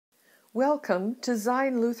Welcome to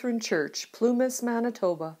Zion Lutheran Church, Plumas,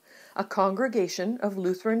 Manitoba, a congregation of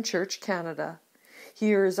Lutheran Church Canada.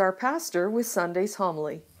 Here is our pastor with Sunday's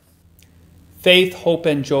homily. Faith, hope,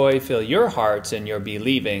 and joy fill your hearts in your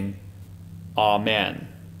believing. Amen.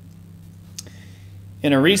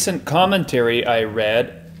 In a recent commentary I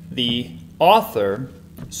read, the author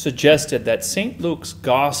suggested that St. Luke's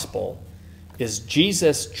Gospel is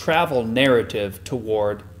Jesus' travel narrative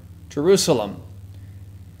toward Jerusalem.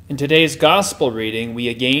 In today's Gospel reading, we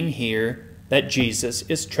again hear that Jesus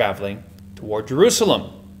is traveling toward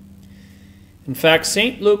Jerusalem. In fact,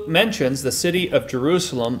 St. Luke mentions the city of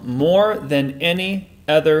Jerusalem more than any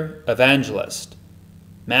other evangelist,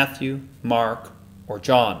 Matthew, Mark, or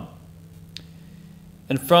John.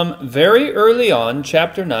 And from very early on,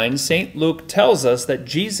 chapter 9, St. Luke tells us that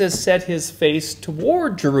Jesus set his face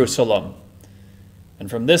toward Jerusalem. And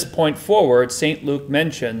from this point forward, St. Luke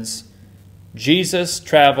mentions Jesus'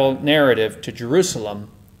 travel narrative to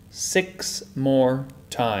Jerusalem 6 more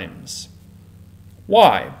times.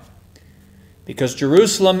 Why? Because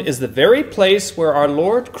Jerusalem is the very place where our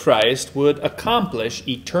Lord Christ would accomplish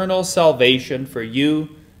eternal salvation for you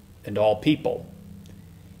and all people.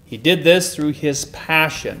 He did this through his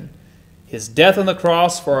passion, his death on the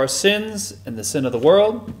cross for our sins and the sin of the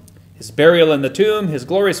world, his burial in the tomb, his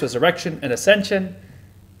glorious resurrection and ascension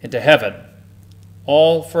into heaven,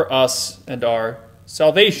 all for us and our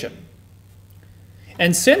salvation.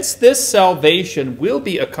 And since this salvation will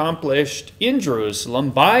be accomplished in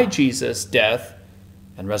Jerusalem by Jesus' death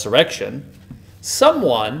and resurrection,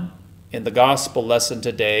 someone in the gospel lesson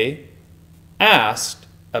today asked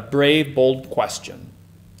a brave, bold question.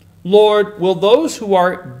 Lord, will those who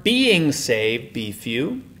are being saved be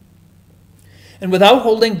few? And without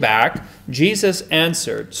holding back, Jesus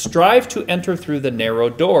answered, strive to enter through the narrow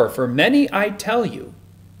door, for many, I tell you,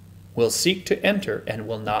 will seek to enter and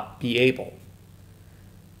will not be able.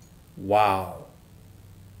 Wow.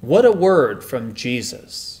 What a word from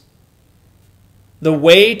Jesus. The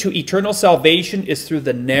way to eternal salvation is through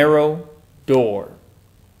the narrow door.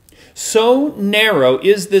 So narrow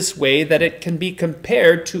is this way that it can be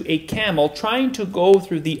compared to a camel trying to go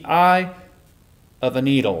through the eye of a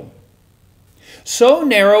needle. So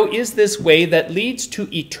narrow is this way that leads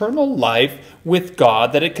to eternal life with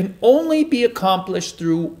God that it can only be accomplished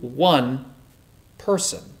through one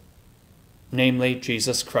person, namely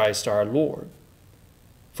Jesus Christ our Lord.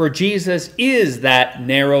 For Jesus is that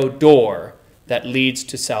narrow door that leads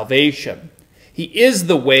to salvation. He is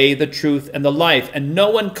the way, the truth, and the life, and no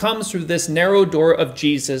one comes through this narrow door of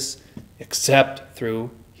Jesus except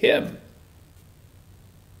through him.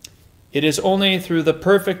 It is only through the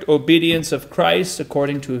perfect obedience of Christ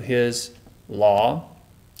according to his law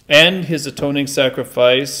and his atoning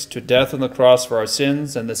sacrifice to death on the cross for our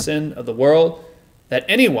sins and the sin of the world that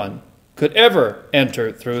anyone could ever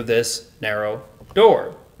enter through this narrow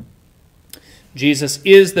door. Jesus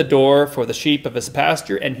is the door for the sheep of his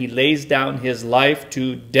pasture, and he lays down his life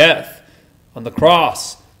to death on the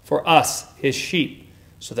cross for us, his sheep,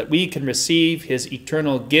 so that we can receive his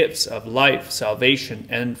eternal gifts of life, salvation,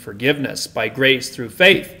 and forgiveness by grace through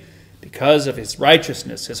faith, because of his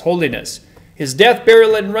righteousness, his holiness, his death,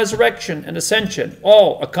 burial, and resurrection and ascension,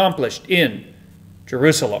 all accomplished in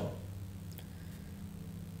Jerusalem.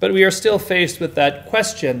 But we are still faced with that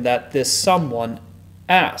question that this someone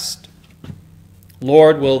asked.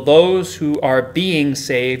 Lord, will those who are being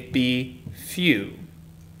saved be few?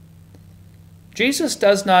 Jesus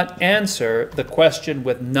does not answer the question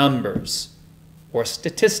with numbers or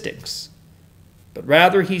statistics, but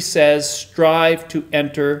rather he says, strive to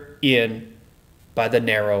enter in by the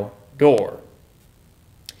narrow door.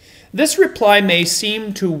 This reply may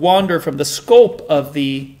seem to wander from the scope of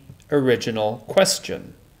the original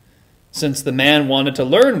question, since the man wanted to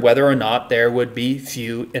learn whether or not there would be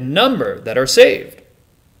few in number that are saved.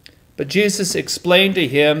 But Jesus explained to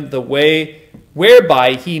him the way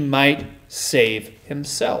whereby he might save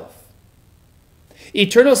himself.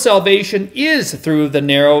 Eternal salvation is through the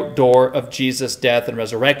narrow door of Jesus' death and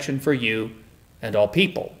resurrection for you and all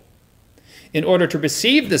people. In order to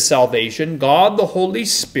receive this salvation, God the Holy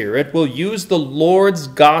Spirit will use the Lord's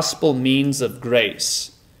gospel means of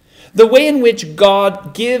grace, the way in which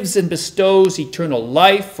God gives and bestows eternal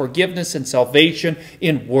life, forgiveness, and salvation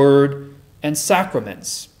in word and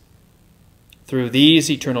sacraments. Through these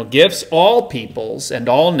eternal gifts, all peoples and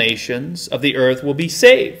all nations of the earth will be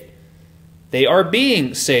saved. They are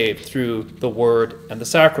being saved through the word and the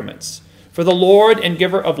sacraments. For the Lord and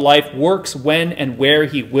giver of life works when and where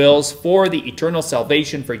he wills for the eternal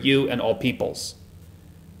salvation for you and all peoples.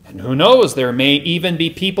 And who knows, there may even be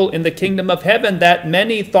people in the kingdom of heaven that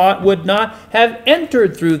many thought would not have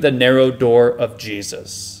entered through the narrow door of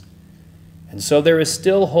Jesus. And so there is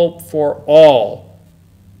still hope for all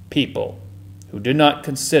people who do not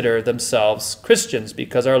consider themselves Christians,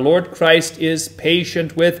 because our Lord Christ is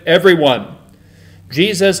patient with everyone.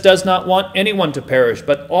 Jesus does not want anyone to perish,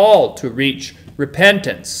 but all to reach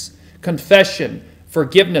repentance, confession,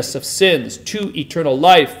 forgiveness of sins, to eternal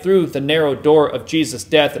life through the narrow door of Jesus'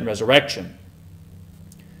 death and resurrection.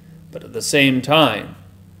 But at the same time,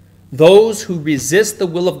 those who resist the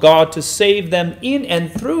will of God to save them in and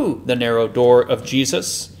through the narrow door of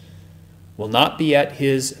Jesus will not be at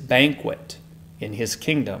his banquet in his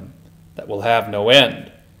kingdom that will have no end.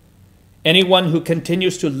 Anyone who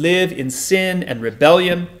continues to live in sin and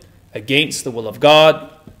rebellion against the will of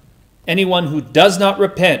God, anyone who does not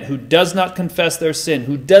repent, who does not confess their sin,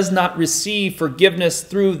 who does not receive forgiveness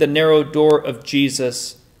through the narrow door of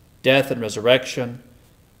Jesus' death and resurrection,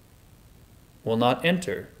 will not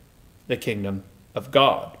enter the kingdom of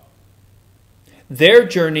God. Their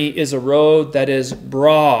journey is a road that is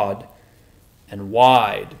broad and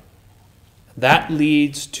wide. That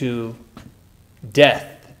leads to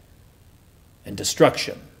death and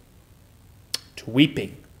destruction, to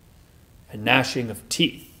weeping and gnashing of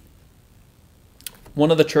teeth.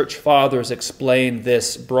 One of the church fathers explained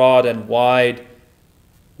this broad and wide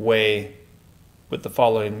way with the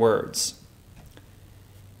following words.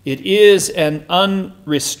 It is an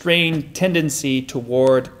unrestrained tendency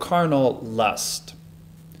toward carnal lust,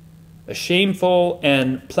 a shameful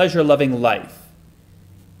and pleasure-loving life.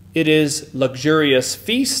 It is luxurious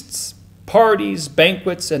feasts, parties,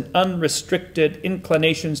 banquets, and unrestricted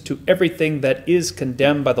inclinations to everything that is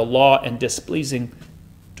condemned by the law and displeasing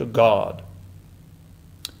to God.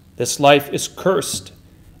 This life is cursed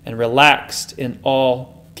and relaxed in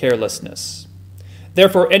all carelessness.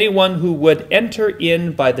 Therefore, anyone who would enter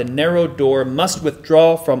in by the narrow door must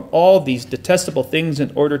withdraw from all these detestable things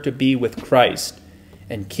in order to be with Christ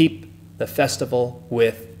and keep the festival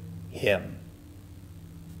with him.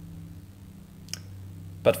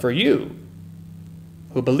 But for you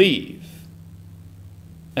who believe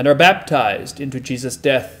and are baptized into Jesus'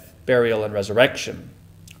 death, burial, and resurrection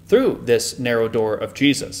through this narrow door of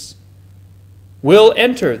Jesus, will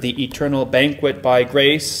enter the eternal banquet by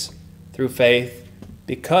grace through faith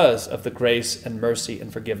because of the grace and mercy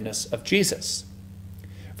and forgiveness of Jesus.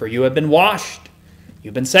 For you have been washed,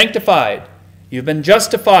 you've been sanctified, you've been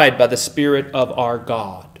justified by the Spirit of our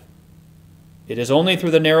God. It is only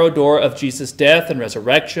through the narrow door of Jesus' death and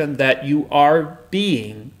resurrection that you are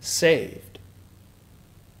being saved.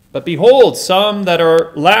 But behold, some that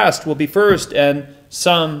are last will be first, and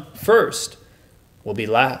some first will be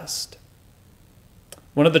last.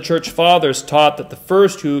 One of the church fathers taught that the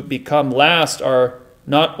first who become last are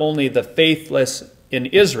not only the faithless in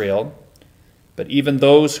Israel, but even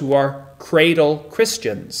those who are cradle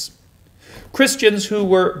Christians. Christians who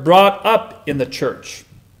were brought up in the church,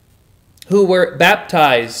 who were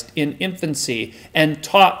baptized in infancy and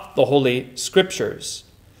taught the Holy Scriptures,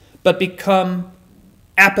 but become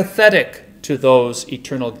apathetic to those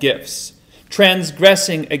eternal gifts,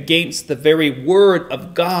 transgressing against the very word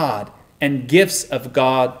of God and gifts of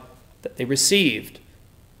God that they received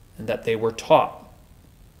and that they were taught.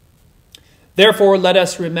 Therefore, let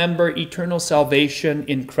us remember eternal salvation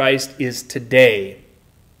in Christ is today,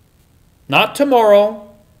 not tomorrow.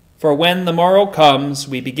 For when the morrow comes,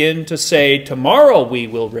 we begin to say, tomorrow we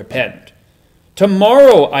will repent.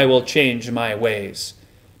 Tomorrow I will change my ways.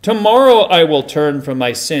 Tomorrow I will turn from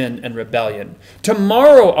my sin and rebellion.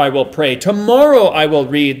 Tomorrow I will pray. Tomorrow I will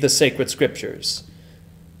read the sacred scriptures.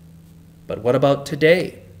 But what about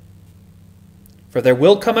today? For there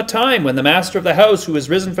will come a time when the master of the house, who is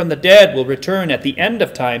risen from the dead, will return at the end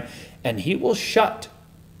of time, and he will shut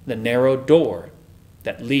the narrow door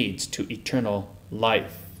that leads to eternal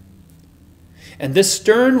life. And this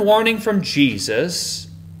stern warning from Jesus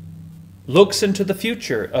looks into the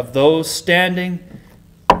future of those standing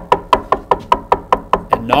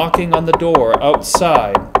and knocking on the door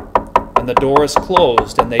outside, and the door is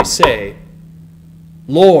closed, and they say,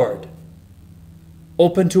 Lord,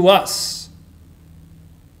 open to us.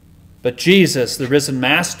 But Jesus, the risen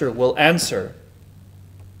Master, will answer,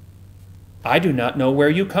 I do not know where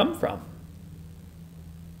you come from.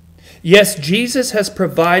 Yes, Jesus has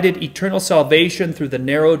provided eternal salvation through the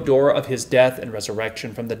narrow door of his death and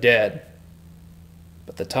resurrection from the dead.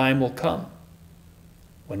 But the time will come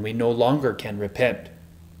when we no longer can repent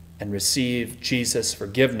and receive Jesus'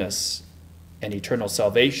 forgiveness and eternal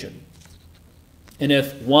salvation. And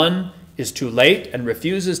if one is too late and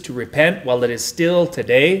refuses to repent while it is still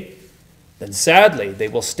today, Then sadly they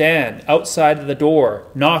will stand outside of the door,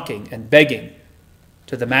 knocking and begging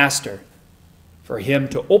to the master for him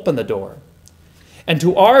to open the door. And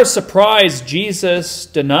to our surprise, Jesus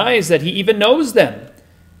denies that he even knows them,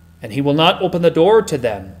 and he will not open the door to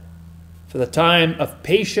them. For the time of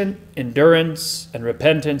patient endurance and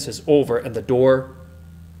repentance is over, and the door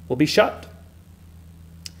will be shut.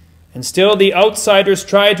 And still the outsiders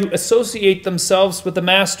try to associate themselves with the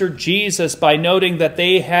Master Jesus by noting that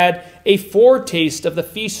they had a foretaste of the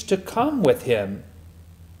feast to come with him,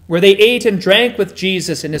 where they ate and drank with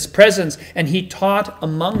Jesus in his presence, and he taught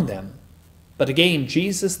among them. But again,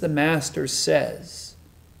 Jesus the Master says,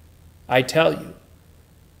 I tell you,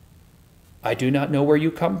 I do not know where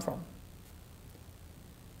you come from.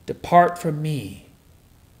 Depart from me,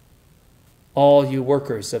 all you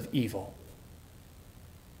workers of evil.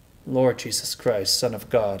 Lord Jesus Christ, Son of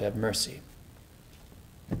God, have mercy.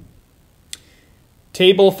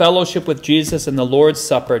 Table fellowship with Jesus in the Lord's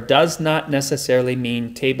Supper does not necessarily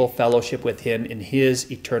mean table fellowship with him in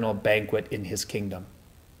his eternal banquet in his kingdom.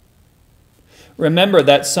 Remember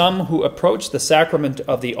that some who approach the sacrament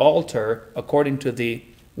of the altar, according to the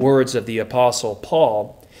words of the Apostle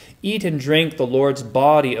Paul, eat and drink the Lord's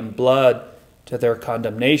body and blood to their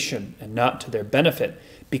condemnation and not to their benefit,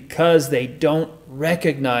 because they don't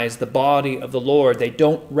recognize the body of the Lord. They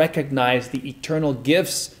don't recognize the eternal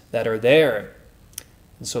gifts that are there.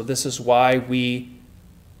 And so this is why we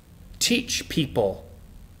teach people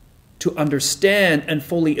to understand and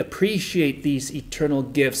fully appreciate these eternal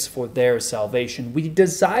gifts for their salvation. We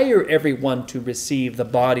desire everyone to receive the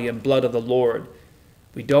body and blood of the Lord.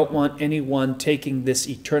 We don't want anyone taking this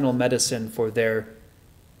eternal medicine for their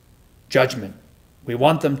judgment. We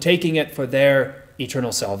want them taking it for their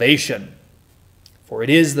eternal salvation, for it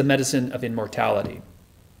is the medicine of immortality.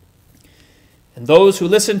 And those who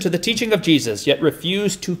listen to the teaching of Jesus yet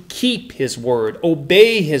refuse to keep his word,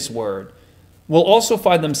 obey his word, will also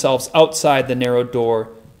find themselves outside the narrow door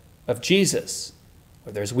of Jesus,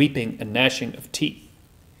 where there's weeping and gnashing of teeth.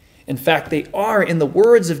 In fact, they are, in the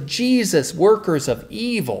words of Jesus, workers of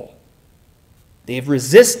evil. They have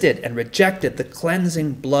resisted and rejected the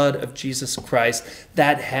cleansing blood of Jesus Christ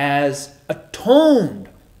that has atoned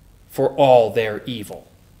for all their evil.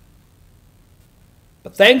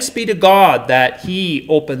 But thanks be to God that he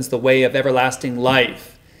opens the way of everlasting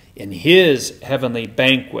life in his heavenly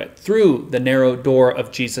banquet through the narrow door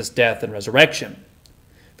of Jesus' death and resurrection.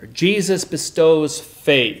 For Jesus bestows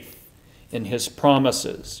faith in his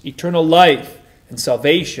promises, eternal life and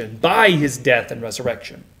salvation by his death and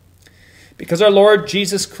resurrection. Because our Lord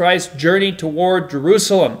Jesus Christ journeyed toward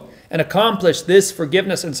Jerusalem and accomplished this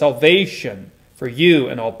forgiveness and salvation for you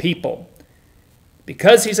and all people.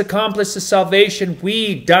 Because he's accomplished the salvation,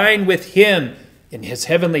 we dine with him in his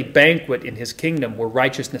heavenly banquet in his kingdom where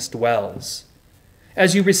righteousness dwells.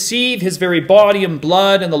 As you receive his very body and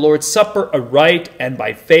blood in the Lord's Supper aright and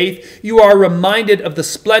by faith, you are reminded of the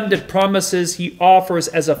splendid promises he offers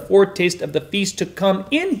as a foretaste of the feast to come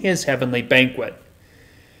in his heavenly banquet.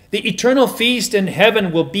 The eternal feast in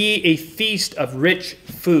heaven will be a feast of rich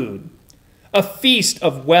food, a feast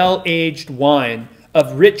of well-aged wine,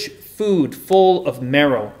 of rich food full of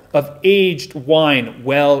marrow, of aged wine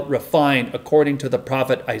well refined, according to the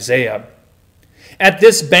prophet Isaiah. At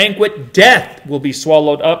this banquet, death will be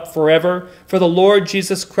swallowed up forever, for the Lord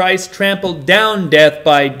Jesus Christ trampled down death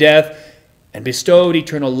by death and bestowed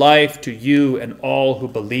eternal life to you and all who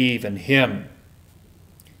believe in him.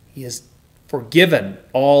 He has forgiven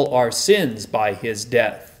all our sins by his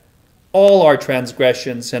death, all our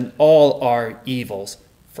transgressions and all our evils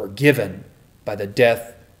forgiven by the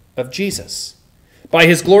death of Jesus. By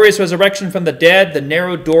his glorious resurrection from the dead, the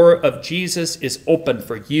narrow door of Jesus is open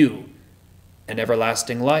for you and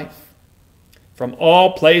everlasting life. From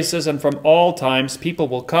all places and from all times, people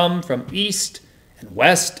will come from east and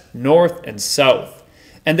west, north and south,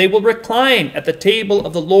 and they will recline at the table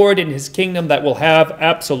of the Lord in his kingdom that will have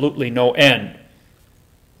absolutely no end.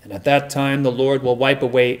 And at that time, the Lord will wipe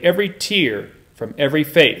away every tear from every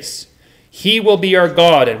face. He will be our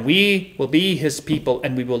God, and we will be his people,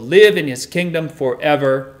 and we will live in his kingdom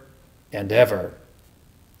forever and ever.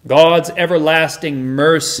 God's everlasting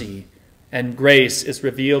mercy and grace is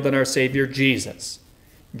revealed in our Savior Jesus.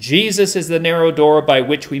 Jesus is the narrow door by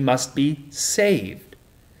which we must be saved.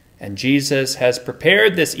 And Jesus has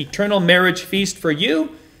prepared this eternal marriage feast for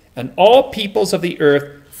you and all peoples of the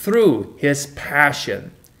earth through his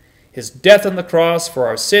passion, his death on the cross for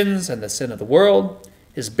our sins and the sin of the world,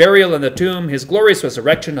 his burial in the tomb, his glorious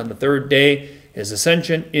resurrection on the third day, his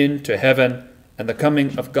ascension into heaven, and the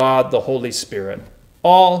coming of God the Holy Spirit,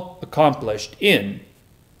 all accomplished in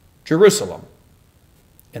Jerusalem.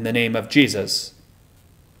 in the name of Jesus.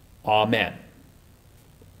 Amen.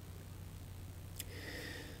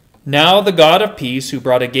 Now the God of peace, who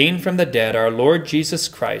brought again from the dead our Lord Jesus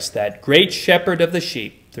Christ, that great shepherd of the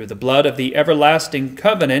sheep, through the blood of the everlasting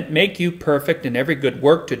covenant, make you perfect in every good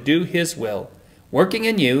work to do his will, working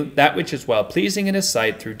in you that which is well-pleasing in his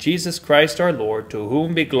sight, through Jesus Christ our Lord, to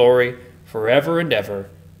whom be glory forever and ever,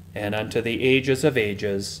 and unto the ages of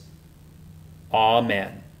ages.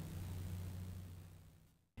 Amen.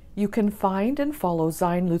 You can find and follow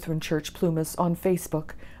Zion Lutheran Church Plumas on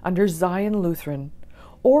Facebook under Zion Lutheran,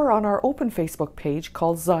 or on our open Facebook page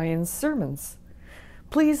called Zion's Sermons.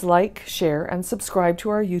 Please like, share, and subscribe to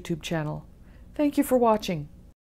our YouTube channel. Thank you for watching.